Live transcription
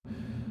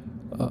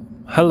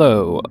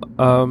Hello.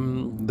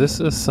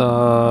 This is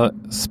a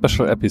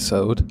special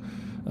episode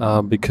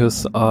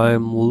because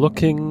I'm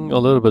looking a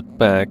little bit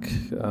back.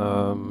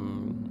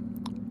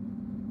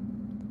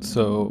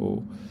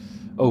 So,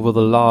 over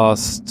the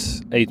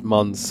last 8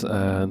 months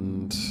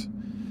and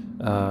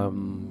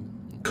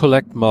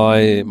collect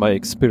my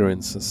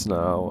experiences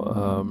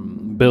now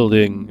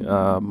building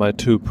my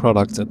two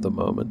products at the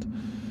moment.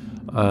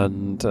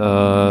 And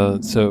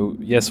so,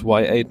 yes,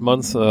 why 8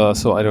 months?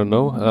 So I don't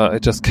know.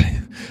 It just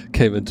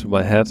came into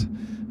my head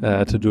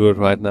to do it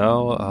right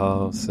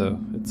now. So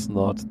it's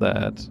not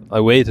that I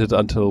waited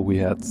until we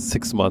had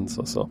 6 months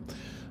or so.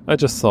 I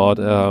just thought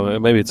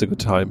maybe it's a good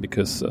time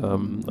because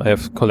I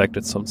have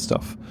collected some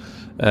stuff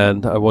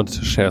and I wanted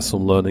to share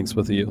some learnings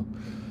with you.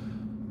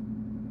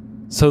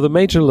 So the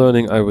major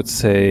learning I would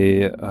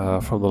say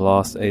from the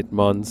last 8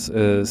 months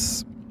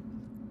is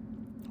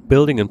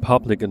building in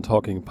public and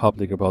talking in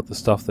public about the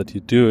stuff that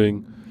you're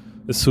doing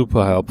is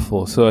super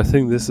helpful. So I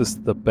think this is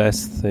the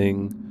best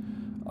thing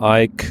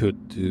I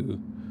could do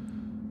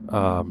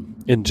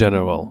in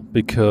general,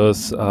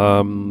 because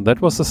that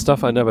was the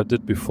stuff I never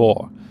did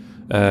before,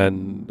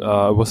 and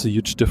it was a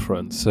huge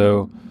difference.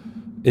 So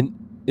in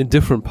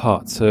different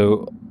parts.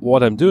 So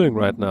what I'm doing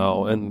right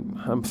now, and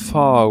I'm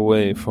far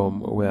away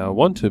from where I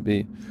want to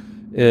be,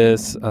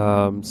 is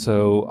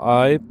so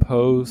I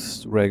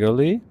post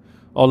regularly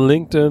on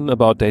LinkedIn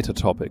about data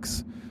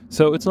topics.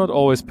 So it's not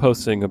always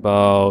posting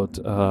about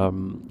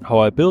how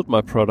I build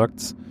my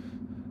products,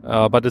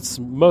 but it's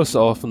most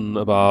often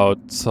about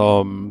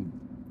some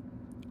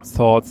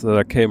thoughts that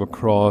I came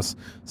across,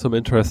 some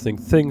interesting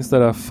things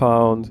that I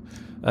found,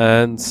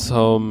 and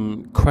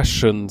some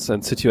questions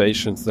and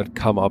situations that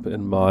come up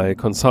in my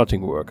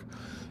consulting work.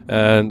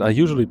 And I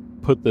usually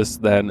put this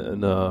then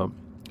in a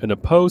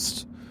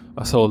post,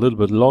 so a little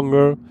bit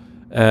longer,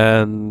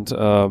 and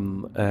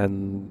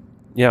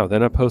yeah,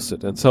 then I post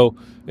it. And so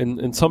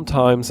in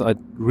sometimes I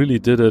really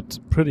did it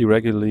pretty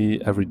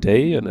regularly every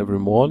day and every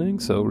morning.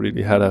 So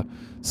really had a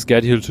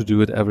schedule to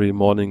do it every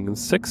morning at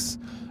 6.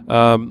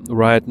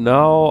 Right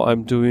now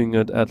I'm doing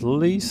it at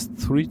least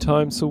 3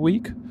 times a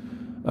week.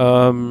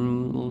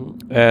 And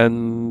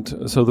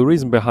so the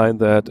reason behind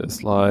that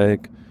is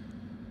like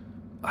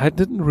I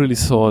didn't really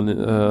saw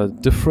a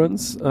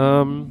difference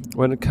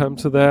when it came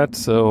to that.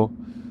 So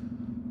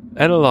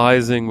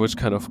analyzing which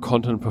kind of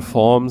content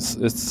performs,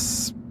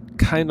 it's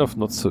kind of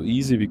not so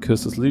easy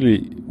because it's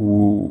really,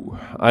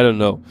 I don't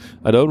know.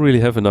 I don't really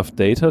have enough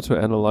data to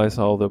analyze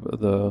how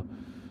the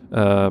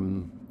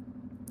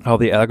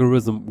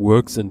algorithm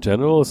works in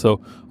general.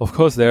 So of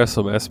course there are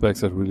some aspects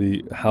that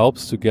really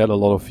helps to get a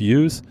lot of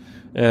views.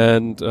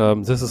 And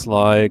this is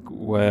like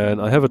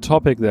when I have a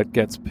topic that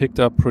gets picked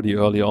up pretty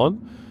early on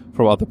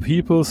from other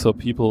people. So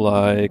people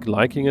like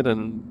liking it,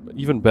 and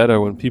even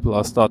better when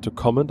people start to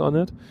comment on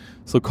it.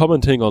 So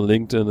commenting on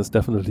LinkedIn is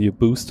definitely a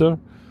booster.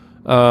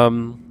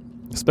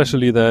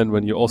 Especially then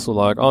when you also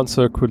like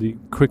answer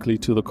quickly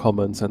to the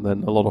comments, and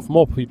then a lot of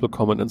more people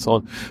comment and so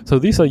on. So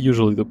these are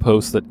usually the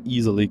posts that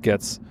easily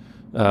gets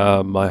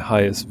my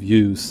highest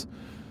views.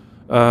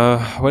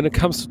 When it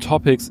comes to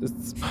topics,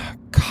 it's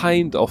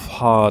kind of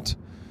hard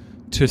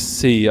to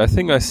see. I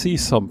think I see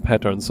some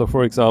patterns. So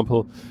for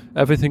example,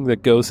 everything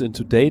that goes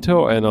into data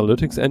or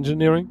analytics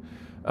engineering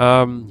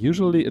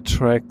usually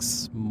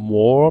attracts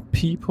more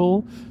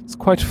people. It's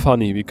quite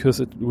funny because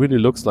it really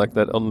looks like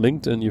that on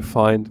LinkedIn you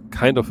find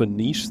kind of a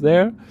niche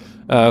there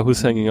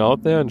who's hanging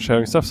out there and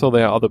sharing stuff. So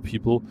there are other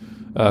people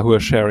who are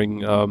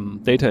sharing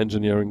data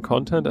engineering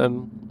content,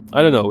 and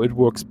I don't know, it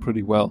works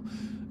pretty well.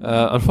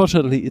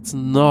 Unfortunately, it's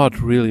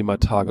not really my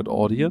target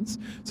audience.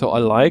 So I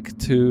like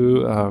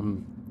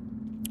to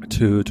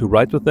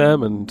write with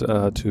them and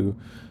to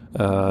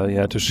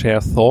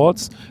share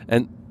thoughts,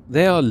 and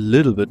they are a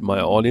little bit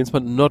my audience,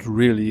 but not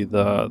really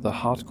the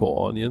hardcore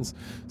audience.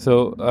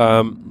 So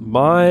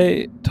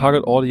my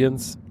target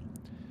audience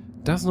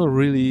doesn't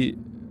really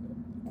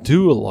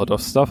do a lot of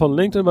stuff on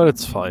LinkedIn, but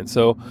it's fine.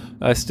 So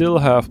I still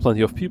have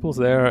plenty of people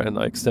there, and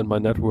I extend my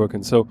network.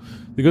 And so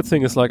the good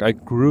thing is, like, I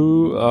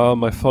grew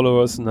my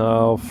followers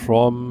now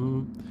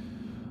from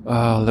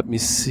let me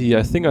see,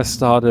 I think I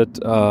started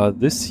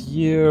this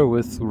year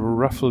with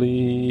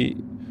roughly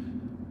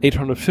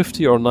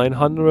 850 or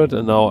 900,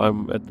 and now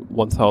I'm at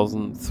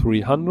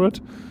 1,300.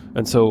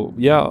 And so,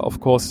 yeah, of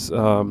course,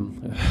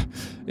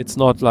 it's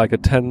not like a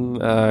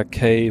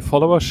 10k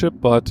followership,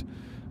 but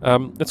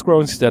it's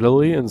growing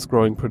steadily and it's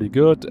growing pretty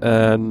good,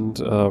 and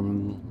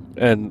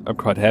I'm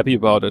quite happy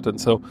about it.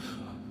 And so,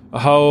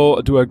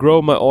 how do I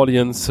grow my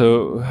audience?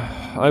 So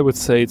I would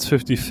say it's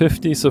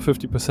 50-50. So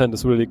 50%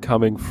 is really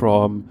coming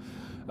from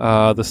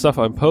the stuff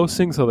I'm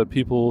posting, so that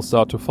people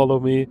start to follow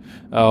me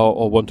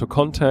or want to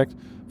contact.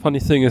 Funny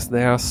thing is,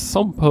 there are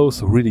some posts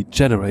who really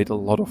generate a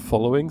lot of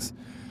followings,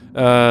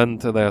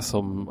 and there are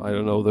some, I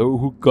don't know,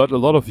 who got a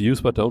lot of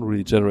views but don't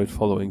really generate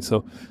following.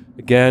 So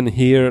again,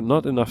 here,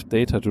 not enough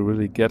data to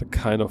really get a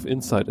kind of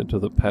insight into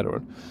the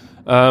pattern.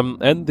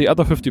 And the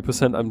other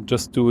 50% I'm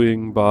just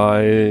doing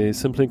by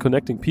simply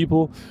connecting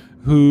people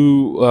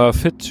who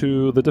fit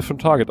to the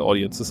different target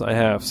audiences I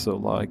have. So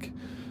like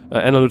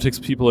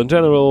analytics people in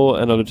general,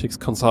 analytics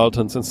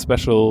consultants, and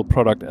special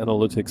product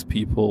analytics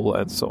people,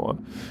 and so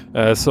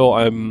on. So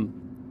I'm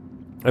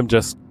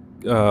just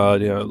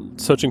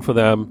searching for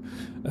them,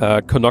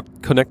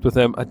 connect with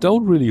them. I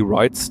don't really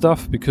write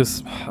stuff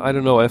because I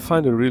don't know. I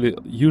find it really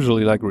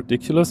usually like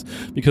ridiculous,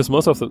 because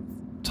most of the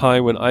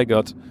time when I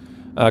got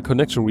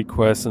connection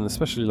requests, and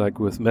especially like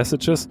with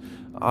messages,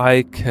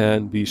 I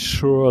can be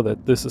sure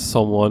that this is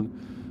someone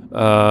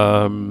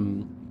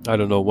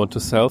want to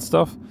sell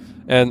stuff.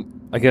 And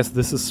I guess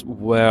this is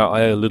where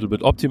I a little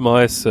bit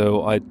optimize.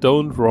 So I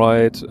don't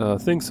write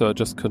things, so I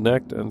just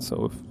connect. And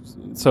so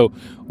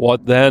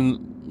what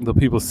then the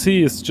people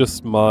see is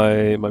just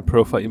my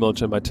profile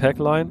image and my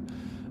tagline,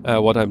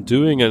 what I'm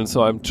doing. And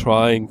so I'm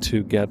trying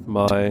to get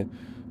my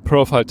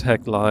profile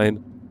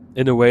tagline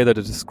in a way that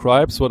it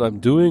describes what I'm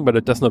doing, but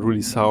it does not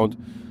really sound,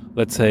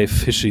 let's say,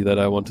 fishy, that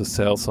I want to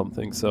sell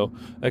something. So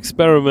I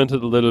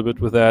experimented a little bit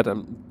with that.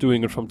 I'm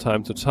doing it from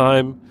time to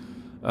time.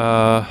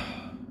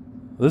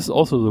 This is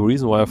also the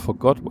reason why I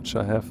forgot what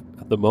I have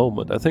at the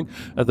moment. I think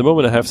at the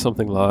moment I have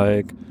something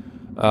like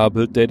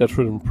build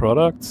data-driven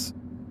products.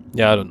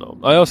 Yeah, I don't know.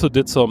 I also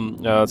did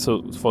some,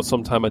 so for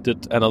some time I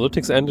did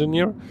analytics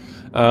engineer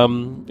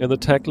in the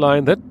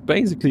tagline. That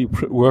basically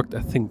worked,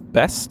 I think,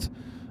 best,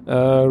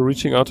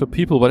 reaching out to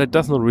people, but it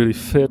does not really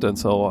fit, and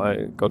so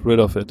I got rid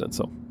of it. And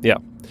so, yeah,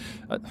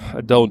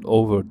 I don't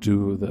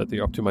overdo the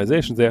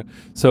optimization there.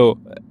 So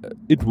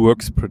it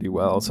works pretty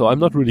well. So I'm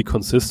not really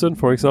consistent,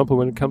 for example,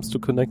 when it comes to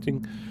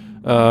connecting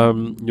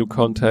new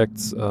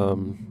contacts.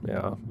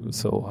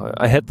 So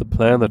I had the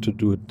plan to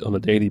do it on a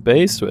daily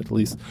basis, to at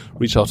least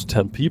reach out to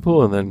 10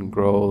 people and then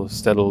grow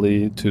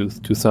steadily to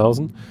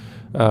 2,000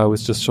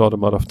 with just short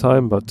amount of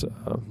time. But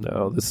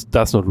no, this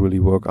does not really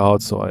work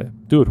out. So I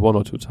do it 1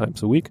 or 2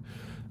 times a week,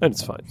 and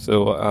it's fine.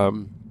 So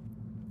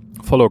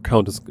follower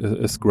count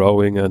is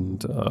growing,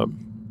 and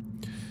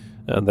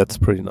that's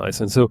pretty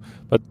nice. And so,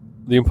 but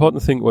the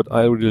important thing, what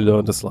I really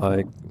learned is,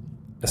 like,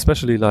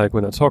 especially like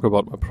when I talk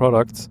about my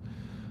products,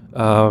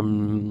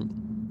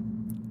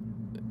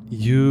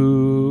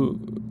 you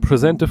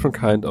present different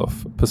kind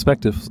of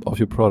perspectives of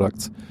your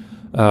products,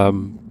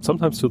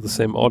 sometimes to the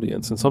same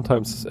audience, and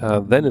sometimes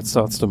then it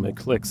starts to make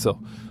clicks. So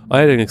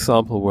I had an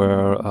example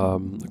where a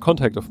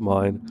contact of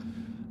mine,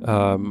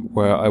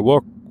 where I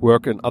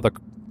work in other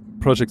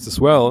projects as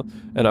well,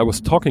 and I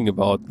was talking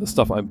about the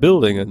stuff I'm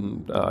building,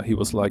 and he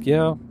was like,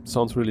 yeah,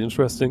 sounds really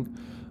interesting.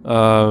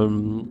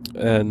 And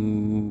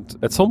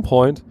at some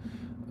point,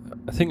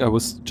 I think I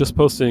was just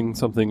posting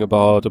something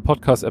about a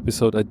podcast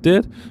episode I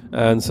did,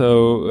 and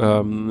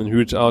so he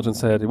reached out and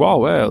said,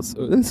 wow,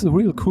 this is a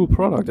real cool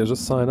product, I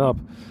just signed up.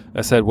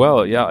 I said,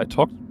 well, yeah, I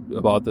talked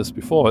about this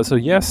before. I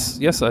said,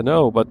 yes, I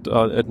know, but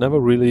it never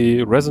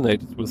really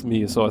resonated with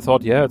me. So I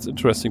thought, yeah, it's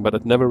interesting, but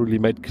it never really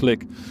made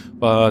click.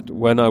 But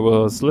when I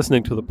was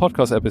listening to the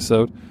podcast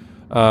episode,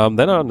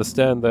 then I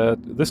understand that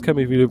this can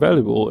be really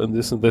valuable in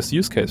this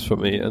use case for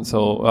me. And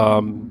so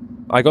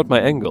I got my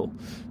angle.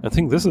 I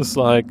think this is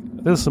a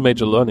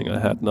major learning I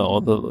had now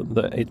in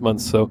the 8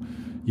 months. So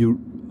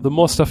the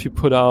more stuff you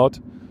put out,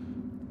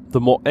 the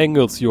more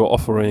angles you're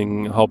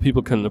offering, how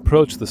people can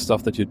approach the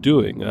stuff that you're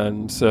doing.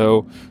 And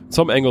so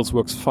some angles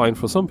works fine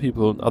for some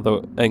people, and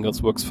other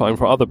angles works fine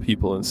for other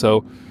people. And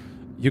so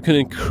you can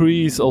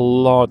increase a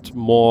lot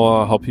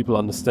more how people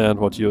understand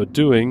what you're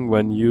doing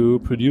when you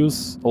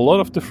produce a lot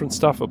of different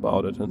stuff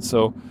about it. And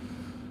so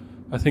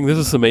I think this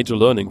is a major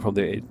learning from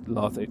the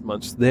last 8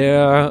 months.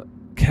 There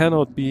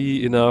cannot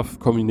be enough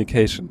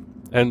communication.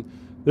 And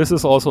this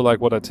is also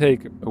like what I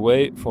take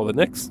away for the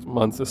next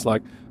month, is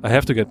like, I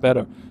have to get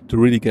better to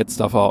really get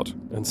stuff out.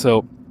 And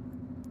so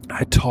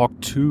I talk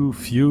too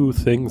few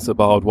things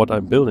about what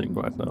I'm building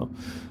right now.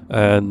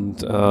 And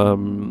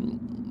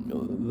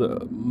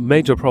the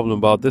major problem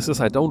about this is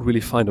I don't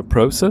really find a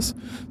process.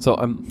 So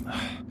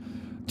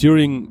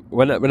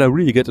when I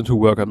really get into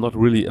work, I'm not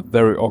really a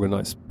very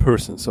organized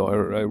person. So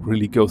I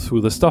really go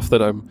through the stuff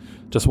that I'm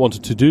just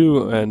wanted to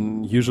do.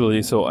 And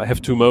usually, so I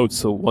have 2 modes.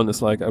 So one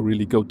is like I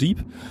really go deep.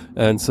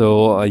 And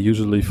so I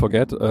usually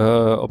forget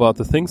about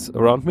the things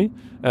around me.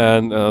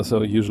 And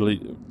so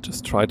usually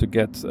just try to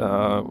get,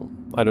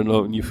 a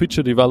new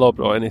feature developed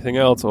or anything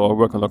else, or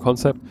work on a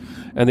concept.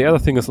 And the other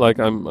thing is like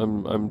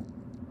I'm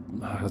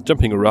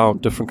jumping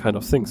around different kind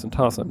of things and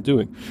tasks I'm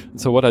doing.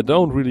 And so what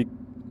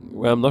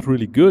where I'm not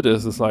really good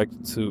is like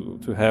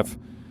to have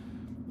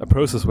a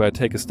process where I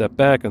take a step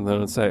back and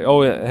then say,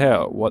 oh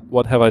yeah,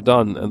 what have I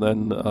done? And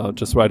then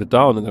just write it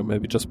down and then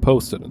maybe just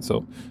post it. And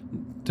so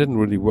it didn't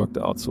really work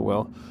out so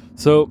well.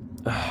 So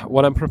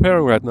what I'm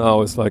preparing right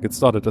now is like, it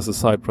started as a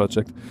side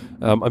project.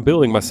 I'm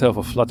building myself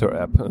a Flutter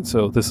app. And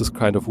so this is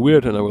kind of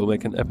weird, and I will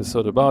make an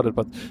episode about it.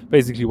 But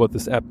basically what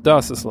this app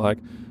does is like,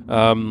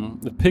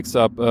 it picks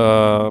up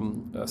a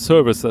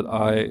service that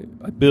I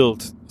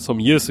built some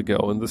years ago.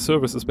 And the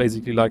service is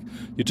basically like,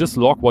 you just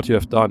log what you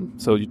have done.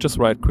 So you just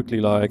write quickly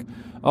like,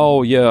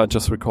 oh yeah, I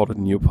just recorded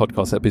a new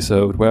podcast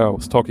episode where I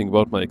was talking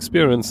about my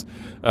experience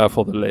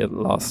for the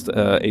last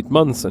 8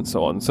 months and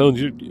so on. So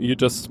you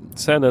just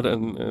send it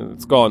and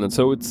it's gone. And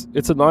so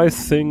it's a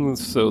nice thing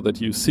so that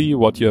you see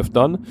what you have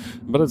done,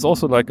 but it's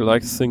also like a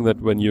nice thing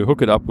that when you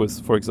hook it up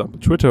with, for example,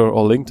 Twitter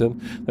or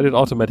LinkedIn, that it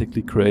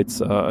automatically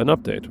creates an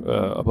update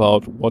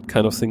about what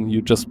kind of thing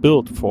you just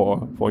built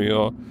for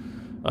your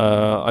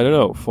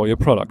for your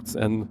products.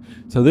 And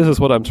so this is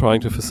what I'm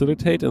trying to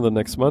facilitate in the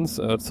next months,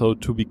 so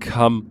to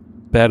become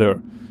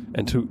better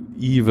and to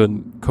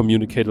even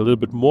communicate a little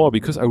bit more,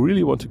 because I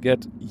really want to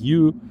get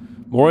you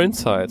more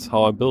insights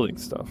how I'm building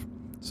stuff.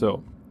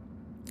 So,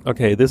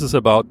 okay, this is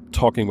about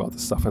talking about the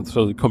stuff, and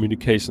so the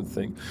communication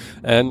thing.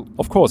 And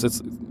of course,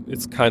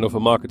 it's kind of a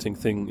marketing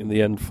thing in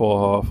the end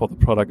for the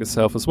product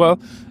itself as well.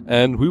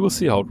 And we will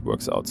see how it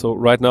works out. So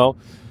right now,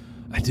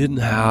 I don't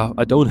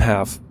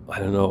have,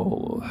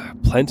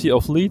 plenty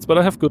of leads, but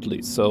I have good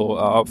leads.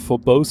 So for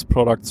both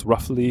products,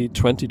 roughly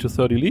 20 to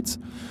 30 leads.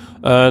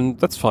 And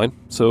that's fine.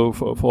 So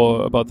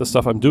for about the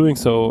stuff I'm doing,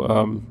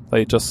 so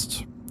they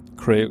just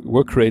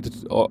were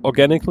created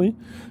organically.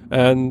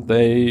 And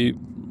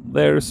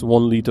there's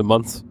 1 lead a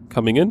month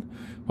coming in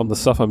from the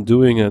stuff I'm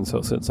doing. And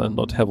so since I'm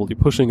not heavily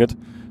pushing it,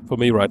 for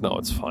me right now,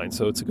 it's fine.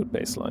 So it's a good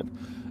baseline.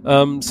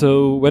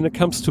 So when it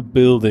comes to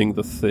building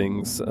the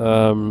things,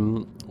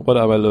 what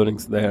are my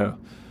learnings there?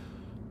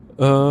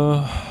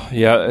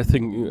 I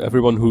think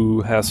everyone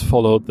who has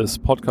followed this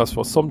podcast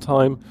for some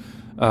time,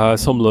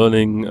 some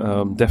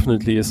learning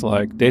definitely is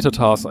like data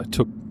tasks. I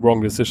took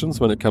wrong decisions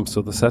when it comes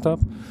to the setup.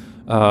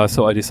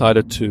 So I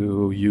decided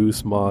to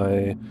use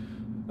my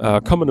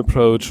common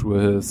approach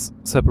with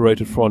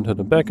separated front-end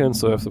and back-end.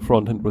 So I have the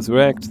front-end with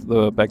React,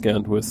 the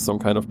back-end with some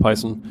kind of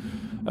Python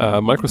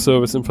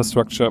microservice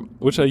infrastructure,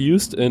 which I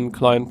used in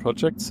client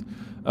projects,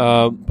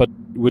 but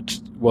which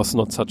was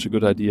not such a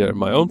good idea in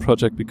my own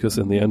project, because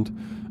in the end,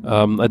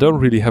 I don't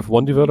really have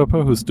one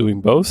developer who's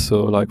doing both,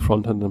 so like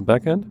front-end and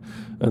back-end.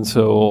 And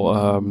so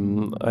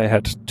I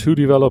had 2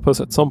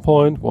 developers at some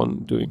point, one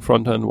doing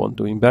front-end, one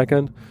doing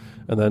back-end.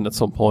 And then at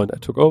some point I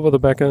took over the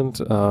back-end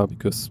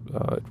because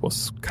it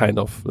was kind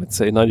of, let's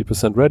say,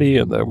 90% ready,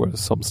 and there was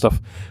some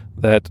stuff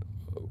that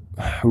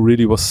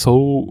really was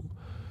so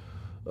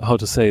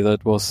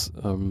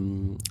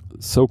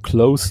so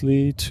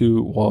closely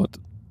to what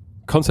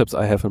concepts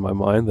I have in my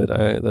mind that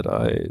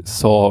I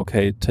saw,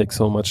 okay, it takes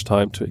so much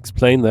time to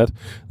explain that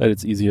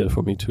it's easier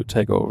for me to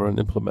take over and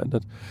implement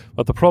it.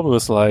 But the problem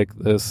is like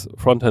this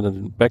front-end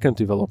and back-end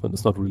development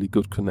is not really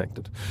good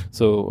connected.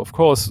 So of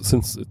course,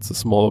 since it's a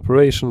small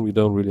operation, we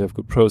don't really have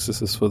good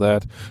processes for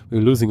that. We're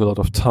losing a lot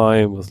of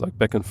time with like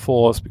back and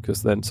forth,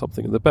 because then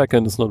something in the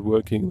back-end is not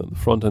working, then the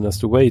front-end has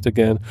to wait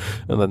again,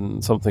 and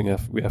then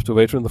we have to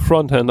wait in the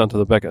front-end until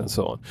the back-end and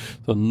so on.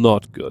 So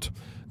not good.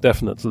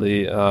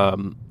 Definitely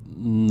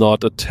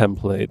not a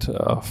template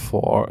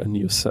for a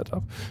new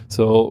setup.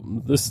 So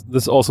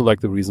this also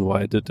like the reason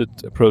why I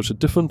approach it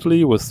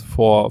differently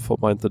for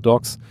Mind the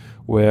Docs,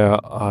 where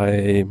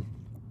I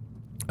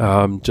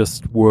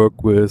just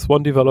work with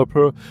one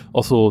developer,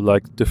 also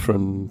like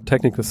different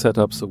technical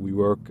setups. So we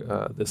work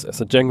this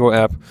as a Django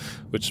app,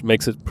 which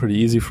makes it pretty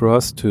easy for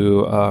us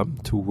to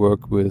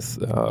work with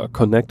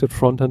connected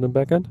front end and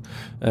back end.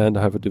 And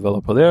I have a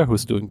developer there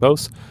who's doing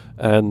both.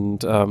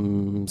 And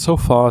so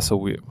far, so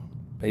we're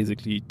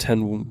basically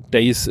 10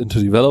 days into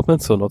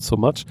development, so not so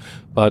much,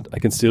 but I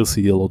can still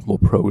see a lot more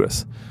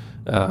progress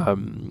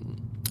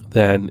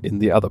than in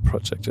the other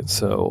project. And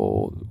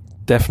so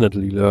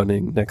definitely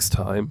learning next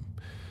time,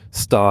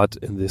 start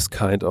in a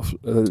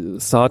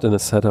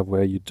setup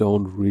where you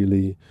don't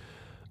really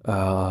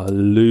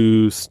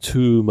lose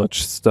too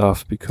much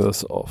stuff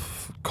because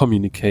of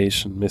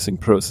communication, missing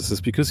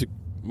processes, because you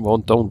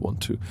don't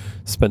want to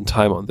spend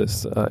time on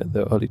this in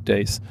the early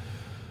days.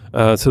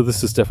 So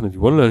this is definitely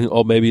one learning,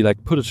 or maybe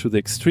like put it to the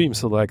extreme.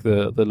 So like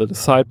the little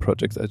side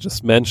project I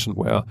just mentioned,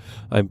 where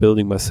I'm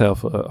building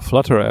myself a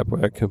Flutter app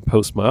where I can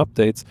post my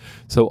updates.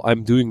 So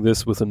I'm doing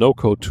this with a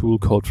no-code tool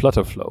called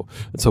Flutterflow.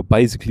 And so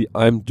basically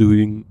I'm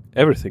doing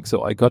everything.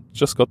 So I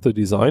just got the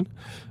design.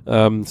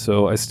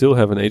 So I still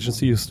have an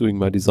agency who's doing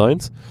my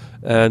designs.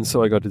 And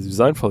so I got the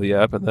design for the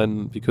app, and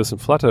then because in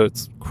Flutter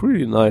it's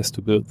really nice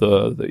to build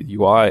the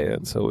UI,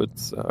 and so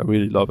I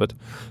really love it.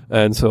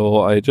 And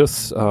so I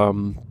just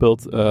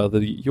built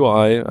the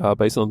UI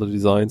based on the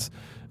designs,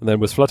 and then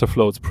with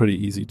Flutterflow it's pretty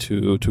easy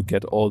to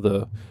get all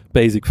the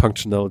basic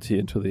functionality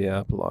into the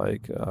app,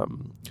 like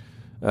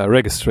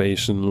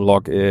registration,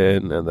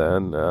 login, and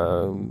then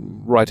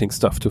writing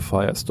stuff to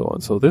Firestore.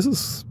 And so this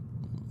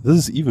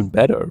is even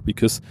better,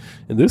 because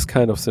in this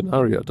kind of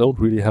scenario, I don't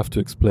really have to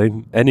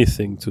explain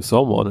anything to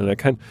someone, and I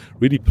can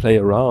really play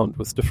around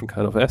with different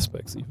kind of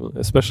aspects, even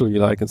especially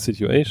like in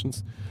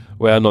situations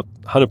where I'm not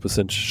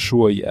 100%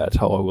 sure yet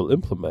how I will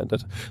implement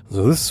it.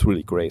 So this is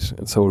really great,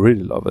 and so I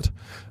really love it.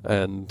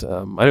 And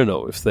I don't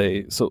know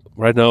so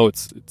right now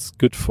it's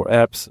good for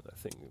apps. I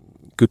think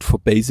good for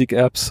basic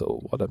apps.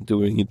 So what I'm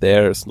doing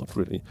there is not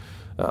really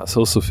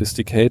so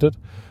sophisticated,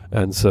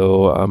 and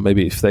so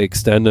maybe if they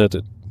extend it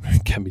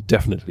can be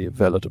definitely a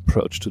valid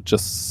approach to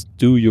just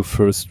do your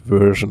first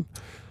version.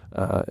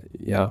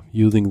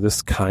 Using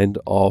this kind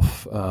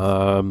of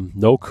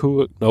no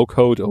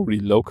code or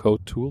really low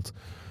code tools.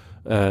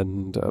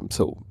 And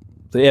so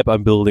the app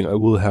I'm building, I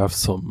will have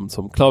some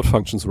cloud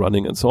functions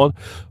running and so on,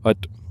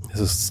 but this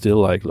is still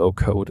like low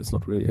code. It's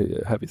not really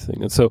a heavy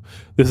thing. And so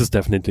this is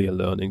definitely a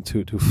learning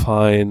to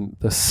find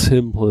the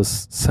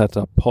simplest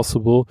setup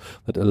possible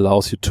that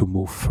allows you to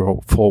move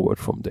forward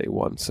from day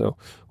one. So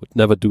would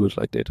never do it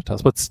like Data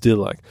Task, but still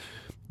like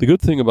the good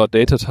thing about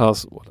Data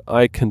Task, what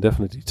I can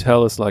definitely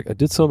tell is like I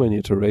did so many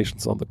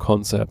iterations on the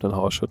concept and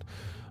how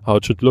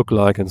it should look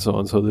like and so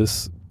on. So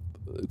this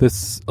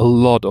a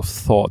lot of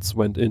thoughts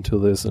went into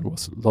this and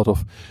was a lot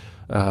of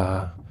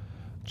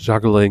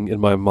juggling in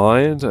my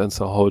mind, and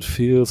so how it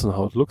feels and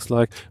how it looks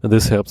like, and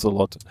this helped a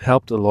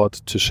lot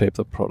to shape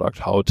the product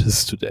how it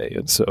is today.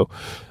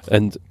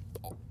 And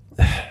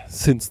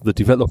since the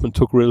development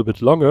took a little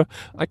bit longer,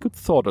 I could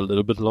thought a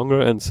little bit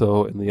longer, and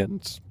so in the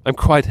end I'm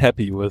quite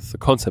happy with the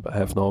concept I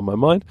have now in my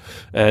mind,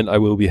 and I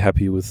will be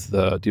happy with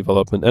the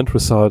development end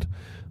result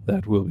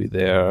that will be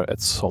there at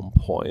some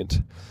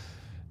point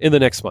in the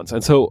next months.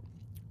 And so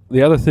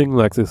the other thing,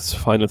 like this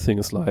final thing,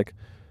 is like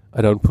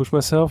I don't push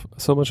myself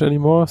so much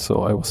anymore.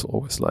 So I was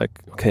always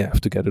like, okay, I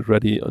have to get it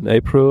ready in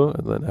April,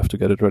 and then I have to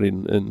get it ready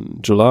in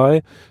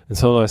July. And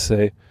so I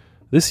say,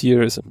 this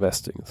year is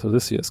investing. So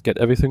this year is get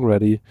everything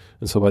ready.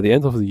 And so by the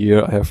end of the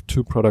year, I have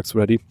 2 products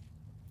ready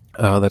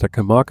that I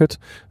can market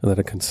and that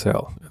I can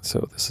sell. And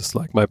so this is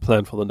like my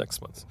plan for the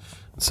next month.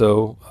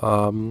 So,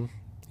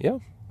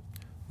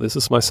 this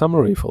is my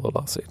summary for the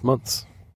last 8 months.